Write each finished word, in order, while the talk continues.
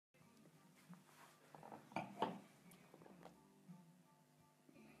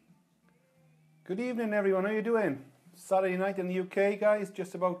Good evening, everyone. How you doing? Saturday night in the UK, guys.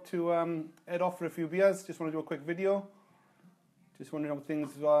 Just about to head off for a few beers. Just want to do a quick video. Just wondering how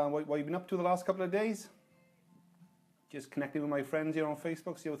things, what you've been up to the last couple of days. Just connecting with my friends here on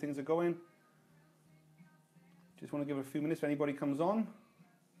Facebook, see how things are going. Just want to give it a few minutes if anybody comes on.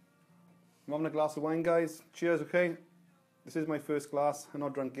 I'm having a glass of wine, guys. Cheers, okay? This is my first glass. I'm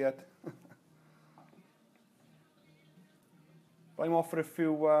not drunk yet. But I'm off for a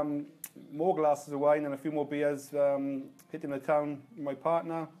few more glasses of wine and a few more beers, hitting the town with my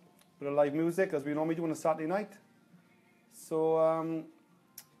partner, bit of live music as we normally do on a Saturday night. So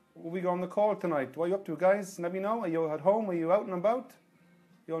we got on the call tonight. What are you up to, guys? Let me know. Are you at home? Are you out and about?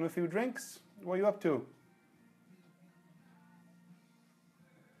 You on a few drinks? What are you up to?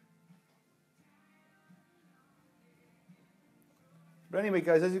 But anyway,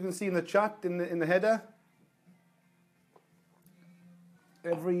 guys, as you can see in the chat, in the header,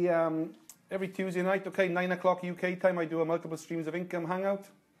 every Tuesday night, okay, 9 o'clock UK time, I do a multiple streams of income hangout.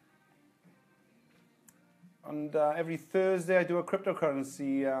 And every Thursday, I do a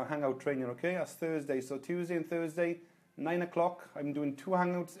cryptocurrency hangout training, okay? That's Thursday. So Tuesday and Thursday, 9 o'clock, I'm doing 2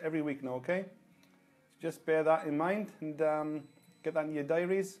 hangouts every week now, okay? Just bear that in mind and get that in your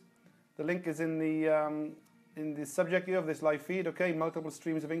diaries. The link is in the subject here of this live feed, okay? Multiple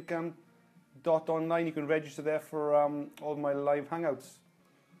streams of income .online. You can register there for all my live hangouts.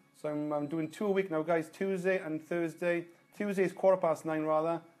 So I'm doing 2 a week now, guys. Tuesday and Thursday. Tuesday is 9:15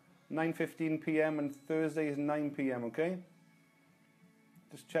 rather. 9:15 p.m. and Thursday is 9 p.m. Okay.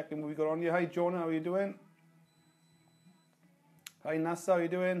 Just checking what we got on here. Hi Jonah, how are you doing? Hi Nasa, how are you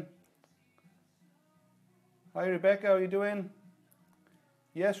doing? Hi Rebecca, how are you doing?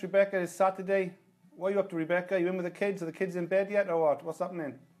 Yes, Rebecca, it's Saturday. What are you up to, Rebecca? Are you in with the kids? Are the kids in bed yet or what? What's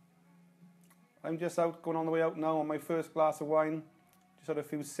happening? I'm just out, going on the way out now on my first glass of wine. Just had a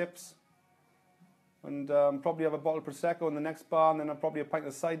few sips. And probably have a bottle of Prosecco in the next bar, and then I'll probably have a pint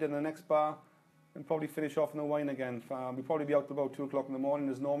of cider in the next bar, and probably finish off on the wine again. We'll probably be out till about 2 o'clock in the morning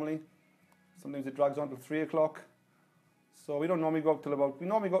as normally. Sometimes it drags on till 3 o'clock. So we don't normally go out till about, we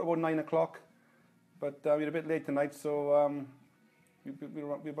normally go to about 9 o'clock. But we're a bit late tonight, so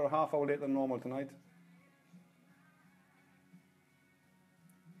we're about a half hour later than normal tonight.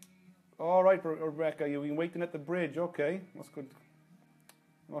 All right, Rebecca, you've been waiting at the bridge. Okay, that's good.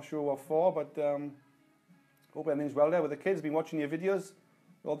 I'm not sure what for, but hope everything's well there with the kids. Been watching your videos,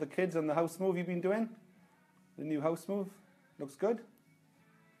 all the kids and the house move you've been doing. The new house move looks good.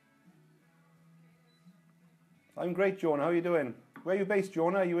 I'm great, Jonah. How are you doing? Where are you based,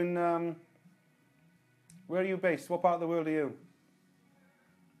 Jonah? Are you in? Where are you based? What part of the world are you?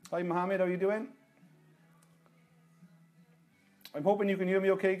 Hi, Mohammed. How are you doing? I'm hoping you can hear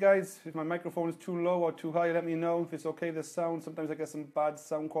me okay, guys. If my microphone is too low or too high, let me know. If it's okay, the sound. Sometimes I get some bad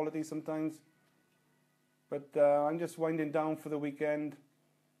sound quality sometimes. But I'm just winding down for the weekend.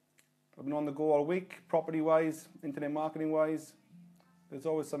 I've been on the go all week, property-wise, internet marketing-wise. There's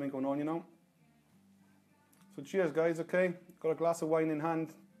always something going on, you know. So cheers, guys, okay? Got a glass of wine in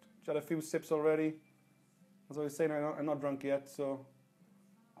hand. Just had a few sips already. As I was saying, I'm not drunk yet, so...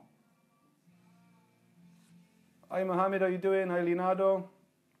 Hi Mohammed, how you doing? Hi Leonardo.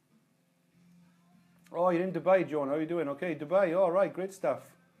 Oh, you're in Dubai, John. How are you doing? Okay, Dubai. All right, great stuff.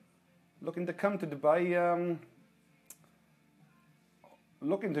 Looking to come to Dubai.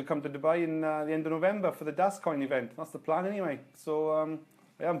 Looking to come to Dubai in the end of November for the DasCoin event. That's the plan anyway. So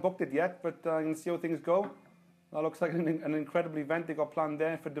I haven't booked it yet, but I can see how things go. That looks like an incredible event they got planned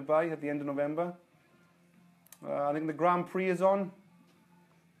there for Dubai at the end of November. I think the Grand Prix is on.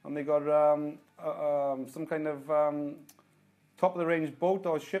 And they got some kind of top-of-the-range boat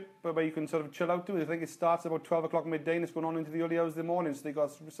or ship where you can sort of chill out to. I think it starts about 12 o'clock midday and it's going on into the early hours of the morning. So they got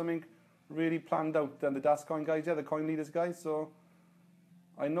something really planned out. And the DasCoin guys, yeah, the coin leaders guys. So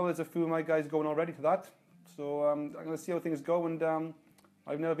I know there's a few of my guys going already to that. So I'm going to see how things go. And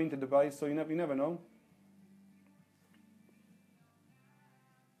I've never been to Dubai, so you never know.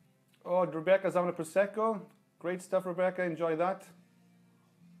 Oh, Rebecca's having a Prosecco. Great stuff, Rebecca. Enjoy that.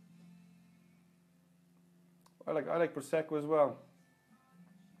 I like Prosecco as well.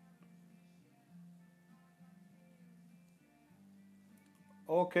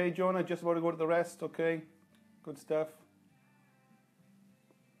 Okay, Jonah, just about to go to the rest. Okay, good stuff.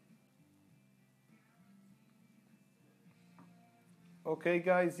 Okay,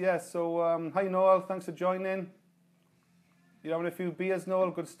 guys, yeah, so hi Noel, thanks for joining. You're having a few beers,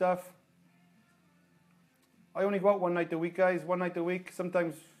 Noel, good stuff. I only go out one night a week, guys, one night a week.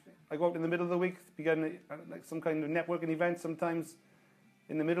 Sometimes I go out in the middle of the week, begin like some kind of networking event, sometimes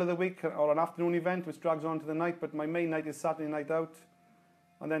in the middle of the week, or an afternoon event which drags on to the night, but my main night is Saturday night out.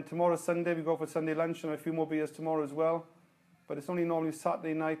 And then tomorrow, Sunday, we go for Sunday lunch and a few more beers tomorrow as well. But it's only normally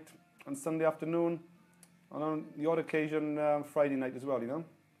Saturday night and Sunday afternoon, and on the odd occasion, Friday night as well, you know.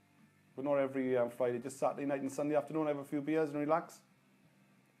 But not every Friday, just Saturday night and Sunday afternoon, I have a few beers and relax.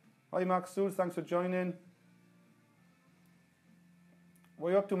 Hi, Maksud, thanks for joining. What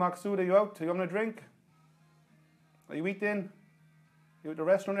are you up to, Maksud? Are you out? Are you having a drink? Are you eating? You at the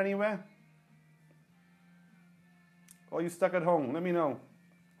restaurant anywhere? Or are you stuck at home? Let me know.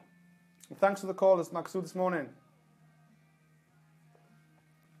 And thanks for the call, it's Maksud this morning.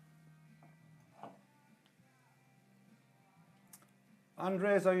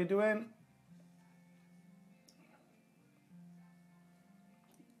 Andres, how you doing?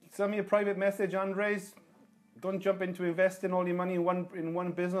 Send me a private message, Andres. Don't jump into investing all your money in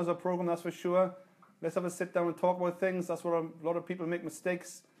one business or program, that's for sure. Let's have a sit down and talk about things. That's where a lot of people make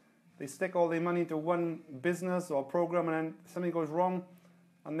mistakes. They stick all their money into one business or program, and then something goes wrong,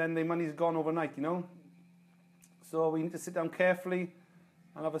 and then their money's gone overnight, you know. So we need to sit down carefully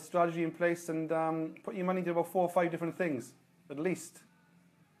and have a strategy in place and put your money into about 4 or 5 different things, at least.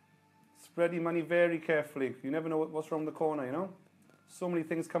 Spread your money very carefully. You never know what's around the corner, you know. So many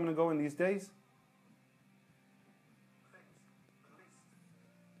things coming and going these days.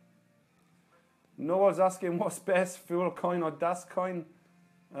 Noah's asking what's best, fuel coin or dust coin.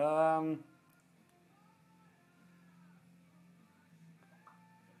 That's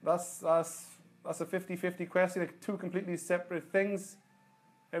a 50-50 question. Like 2 completely separate things.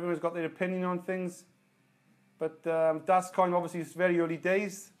 Everyone's got their opinion on things. But dust coin obviously is very early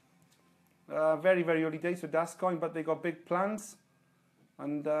days. Very, very early days for Dascoin, but they got big plans,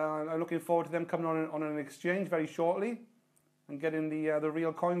 and I'm looking forward to them coming on an exchange very shortly and getting the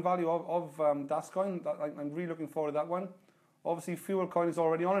real coin value of Dascoin. I'm really looking forward to that one. Obviously, Fuel Coin is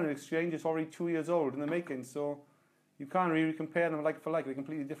already on an exchange. It's already 2 years old in the making, so you can't really compare them like for like. They're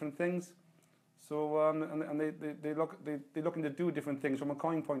completely different things. So and they're looking to do different things from a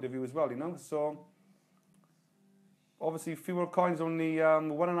coin point of view as well, you know. So. Obviously, Fuel Coin's only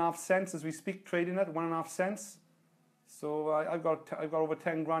 1.5 cents as we speak, trading at 1.5 cents. So I've got over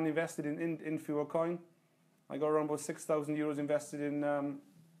 10 grand invested in Fuel Coin. I got around about 6,000 euros invested in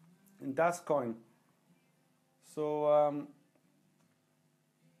Dascoin. So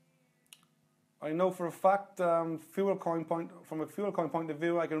I know for a fact, from a Fuel Coin point of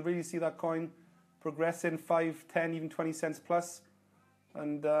view, I can really see that coin progressing 5, 10, even 20 cents plus,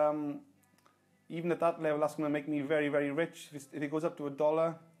 and. Even at that level, that's going to make me very, very rich. If it goes up to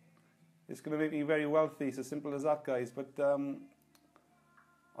 $1, it's going to make me very wealthy. It's as simple as that, guys. But I'm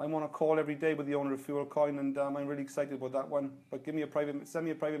on a call every day with the owner of Fuel Coin, and I'm really excited about that one. But send me a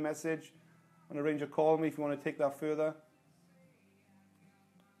private message and arrange a call with me if you want to take that further.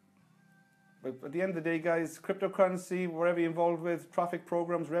 But at the end of the day, guys, cryptocurrency, whatever you're involved with, traffic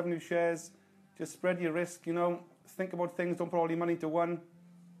programs, revenue shares, just spread your risk, you know. Think about things, don't put all your money into one.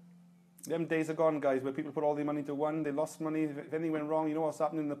 Them days are gone, guys, where people put all their money into one. They lost money. If anything went wrong, you know what's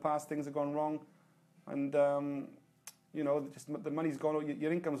happened in the past. Things have gone wrong. And, you know, just the money's gone.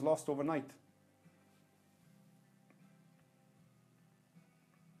 Your income's lost overnight.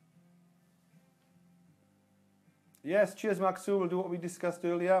 Yes, cheers, Maksud. We'll do what we discussed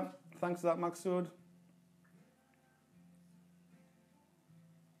earlier. Thanks for that, Maksud.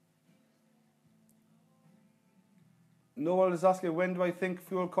 Noel is asking, when do I think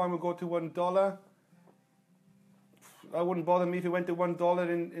Fuel Coin will go to $1? I wouldn't bother me if it went to $1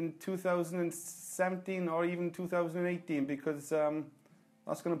 in 2017 or even 2018, because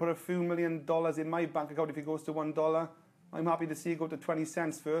that's going to put a few $1 million in my bank account if it goes to $1. I'm happy to see it go to 20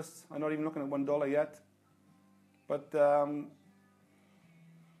 cents first. I'm not even looking at $1 yet. But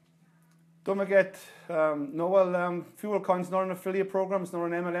don't forget, Noel, Fuel Coin's not an affiliate program, it's not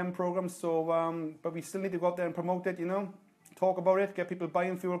an MLM program, so but we still need to go out there and promote it, you know, talk about it, get people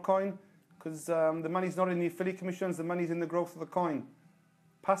buying Fuel Coin, because the money's not in the affiliate commissions, the money's in the growth of the coin.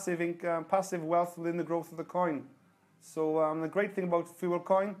 Passive income, passive wealth within the growth of the coin. So the great thing about Fuel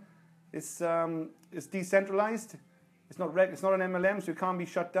Coin is it's decentralized. It's not an MLM, so it can't be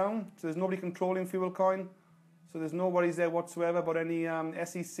shut down. So there's nobody controlling Fuel Coin. So there's no worries there whatsoever about any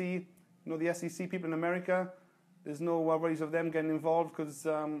SEC. You know, the SEC people in America, there's no worries of them getting involved, because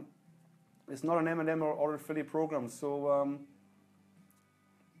it's not an M&M or affiliate program. So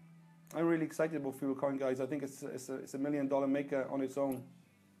I'm really excited about Fuel Coin, guys. I think it's a $1 million maker on its own.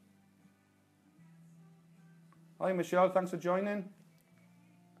 Hi, Michelle. Thanks for joining.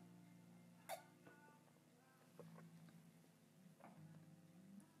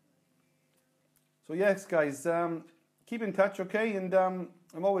 So yes, guys, keep in touch, okay? And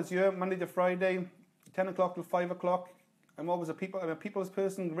I'm always here Monday to Friday, 10 o'clock till 5 o'clock. I'm a people's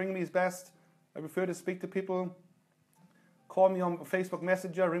person. Ring me is best. I prefer to speak to people. Call me on Facebook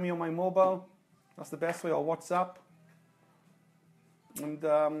Messenger, ring me on my mobile. That's the best way, or WhatsApp. And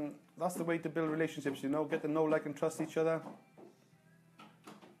that's the way to build relationships, you know, get to know, like, and trust each other.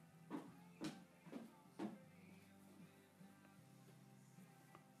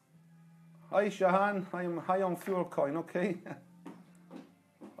 Hi Shahan, I am high on fuel coin, okay.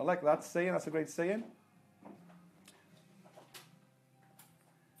 I like that saying, that's a great saying.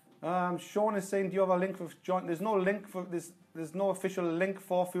 Sean is saying, do you have a link for join? There's no link for this. There's no official link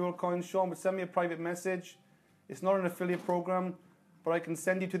for fuel coins, Sean, but send me a private message. It's not an affiliate program, but I can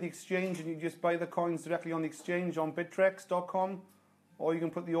send you to the exchange and you just buy the coins directly on the exchange on bittrex.com, or you can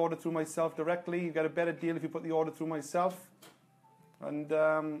put the order through myself directly. You get a better deal if you put the order through myself, and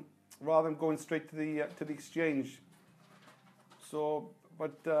rather than going straight to the exchange. So,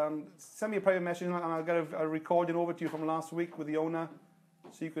 but send me a private message and I'll get a recording over to you from last week with the owner,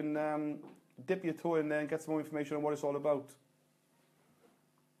 so you can dip your toe in there and get some more information on what it's all about.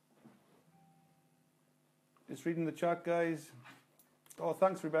 Just reading the chat, guys. Oh,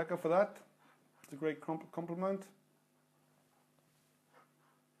 thanks, Rebecca, for that. It's a great compliment.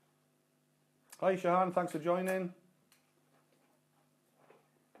 Hi, Shahan. Thanks for joining.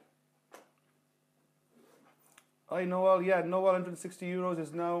 Hi, Noel. Yeah, Noel, 160 euros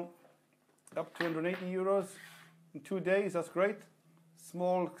is now up to 180 euros in 2 days. That's great.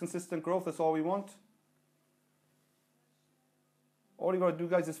 Small, consistent growth. That's all we want. All you got to do,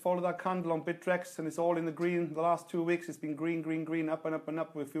 guys, is follow that candle on Bittrex, and it's all in the green. The last 2 weeks, it's been green, green, green, up and up and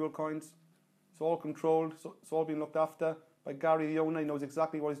up with fuel coins. It's all controlled. So it's all been looked after by Gary, the owner. He knows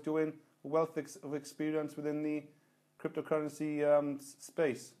exactly what he's doing. A wealth of experience within the cryptocurrency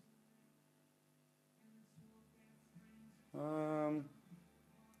space.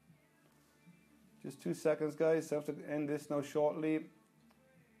 Just 2 seconds, guys. I have to end this now shortly.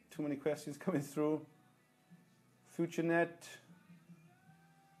 Too many questions coming through. FutureNet.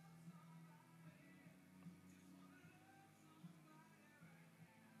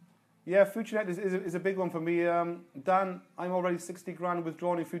 Yeah, FutureNet is a big one for me. Dan, I'm already 60 grand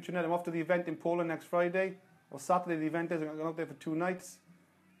withdrawn in FutureNet. I'm off to the event in Poland next Friday, or Saturday the event is. I'm going out there for 2 nights.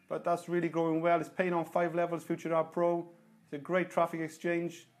 But that's really growing well. It's paying on 5 levels, FutureR Pro. It's a great traffic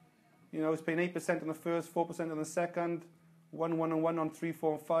exchange. You know, it's paying 8% on the first, 4% on the second, 1 and 1 on 3,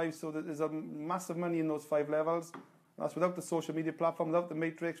 4, and 5. So there's a massive money in those 5 levels. That's without the social media platform, without the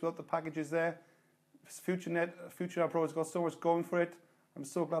matrix, without the packages there. FutureR Pro has got so much going for it. I'm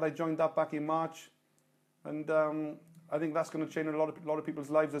so glad I joined that back in March. And I think that's going to change a lot of people's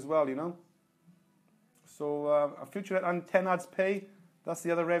lives as well, you know. So FutureNet and 10 ads pay. That's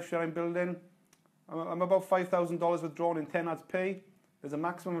the other rev share I'm building. I'm about $5,000 withdrawn in 10 ads pay. There's a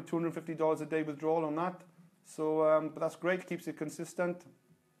maximum of $250 a day withdrawal on that. So, but that's great, keeps it consistent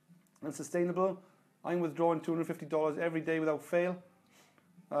and sustainable. I'm withdrawing $250 every day without fail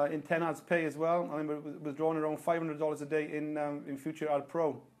in 10 ads pay as well. I'm withdrawing around $500 a day in FutureR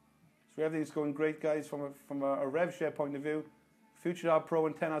Pro. So everything's going great, guys, from a rev share point of view. FutureR Pro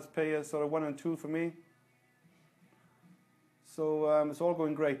and 10 ads pay are sort of 1 and 2 for me. So it's all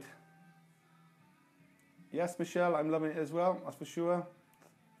going great. Yes, Michelle, I'm loving it as well, that's for sure.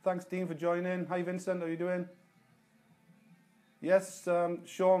 Thanks, Dean, for joining. Hi, Vincent, how are you doing? Yes,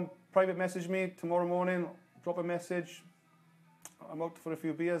 Sean, private message me tomorrow morning. Drop a message. I'm out for a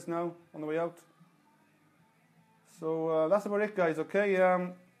few beers now, on the way out. So that's about it, guys, okay?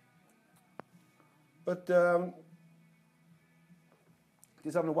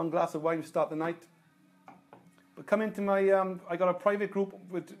 Just having 1 glass of wine to start the night. But come into my, I got a private group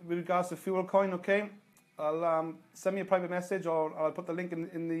with regards to fuel coin, okay? I'll send me a private message, or I'll put the link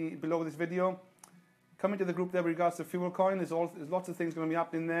in the below this video. Come into the group there with regards to fuel coin. There's lots of things going to be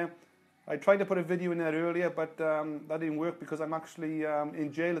happening there. I tried to put a video in there earlier, but that didn't work because I'm actually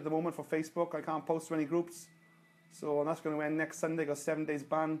in jail at the moment for Facebook. I can't post to any groups. So that's going to end next Sunday. I got 7 days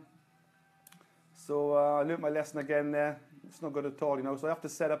ban. So I learned my lesson again there. It's not good at all, you know. So I have to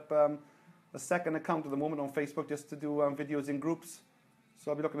set up a second account at the moment on Facebook just to do videos in groups. So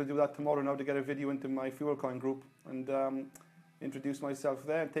I'll be looking to do that tomorrow now to get a video into my fuel coin group and introduce myself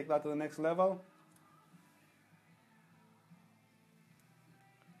there and take that to the next level.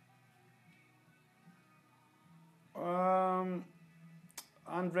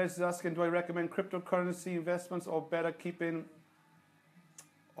 Andres is asking, do I recommend cryptocurrency investments or better keeping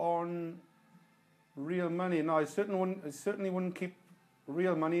on real money? No, I certainly wouldn't keep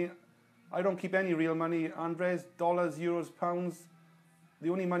real money. I don't keep any real money, Andres. Dollars, euros, pounds. The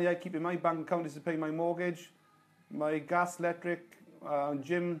only money I keep in my bank account is to pay my mortgage, my gas, electric,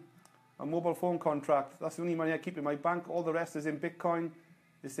 gym, a mobile phone contract. That's the only money I keep in my bank. All the rest is in Bitcoin,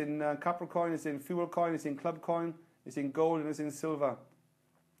 it's in Capricoin, it's in Fuel Coin, it's in Club Coin, it's in gold, and it's in silver.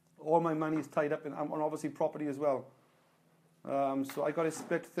 All my money is tied up in, on obviously property as well. So I got it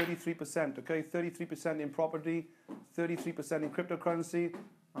split 33%, okay? 33% in property, 33% in cryptocurrency,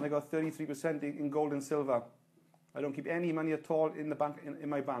 and I got 33% in gold and silver. I don't keep any money at all in the bank, in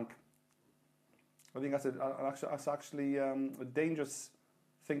my bank. I think that's actually a dangerous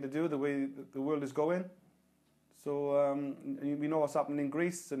thing to do, the way the world is going. So we know what's happening in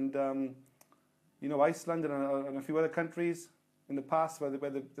Greece and you know, Iceland and a few other countries in the past where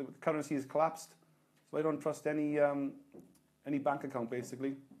the currency has collapsed. So I don't trust any bank account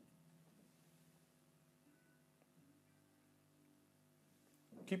basically.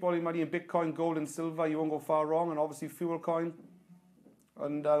 Keep all your money in Bitcoin, gold and silver, you won't go far wrong, and obviously Fuel Coin.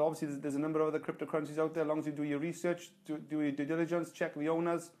 And obviously there's a number of other cryptocurrencies out there, as long as you do your research, do your due diligence, check the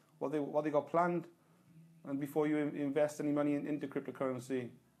owners, what they got planned, and before you invest any money into cryptocurrency.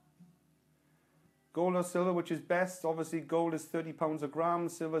 Gold or silver, which is best? Obviously gold is £30 a gram,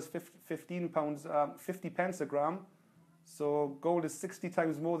 silver is 50 pence a gram. So gold is 60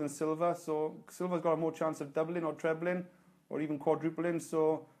 times more than silver, so silver's got a more chance of doubling or trebling or even quadrupling.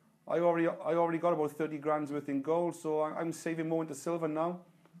 So I already got about 30 grand's worth in gold, so I'm saving more into silver now,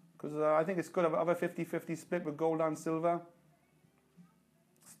 because I think it's good to have a 50-50 split with gold and silver.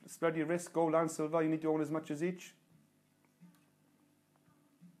 Spread your risk, gold and silver, you need to own as much as each.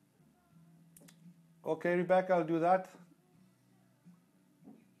 Okay, Rebecca, I'll do that.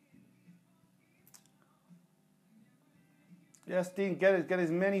 Yes, Dean, get as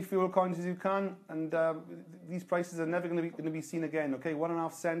many Fuel Coins as you can, and these prices are never going to be seen again. Okay,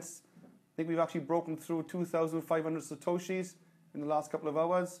 1.5 cents. I think we've actually broken through 2,500 satoshis in the last couple of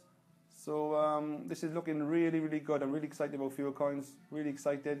hours. So this is looking really, really good. I'm really excited about Fuel Coins. Really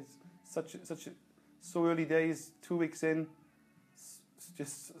excited. It's so early days, 2 weeks in. It's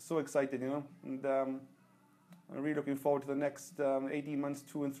just so excited, you know. And I'm really looking forward to the next 18 months,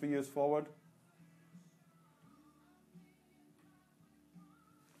 2 and 3 years forward.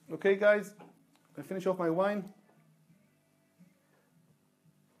 Okay, guys, I finish off my wine.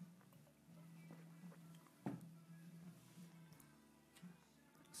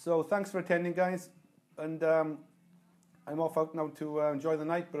 So thanks for attending, guys, and I'm off out now to enjoy the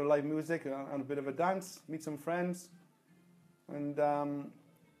night, bit of live music and a bit of a dance, meet some friends, and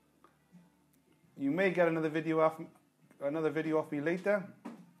you may get another video off me later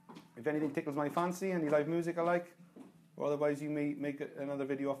if anything tickles my fancy, any live music I like. Or otherwise, you may make another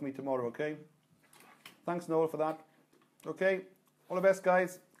video of me tomorrow, okay? Thanks, Noel, for that. Okay, all the best,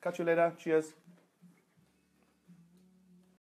 guys. Catch you later. Cheers.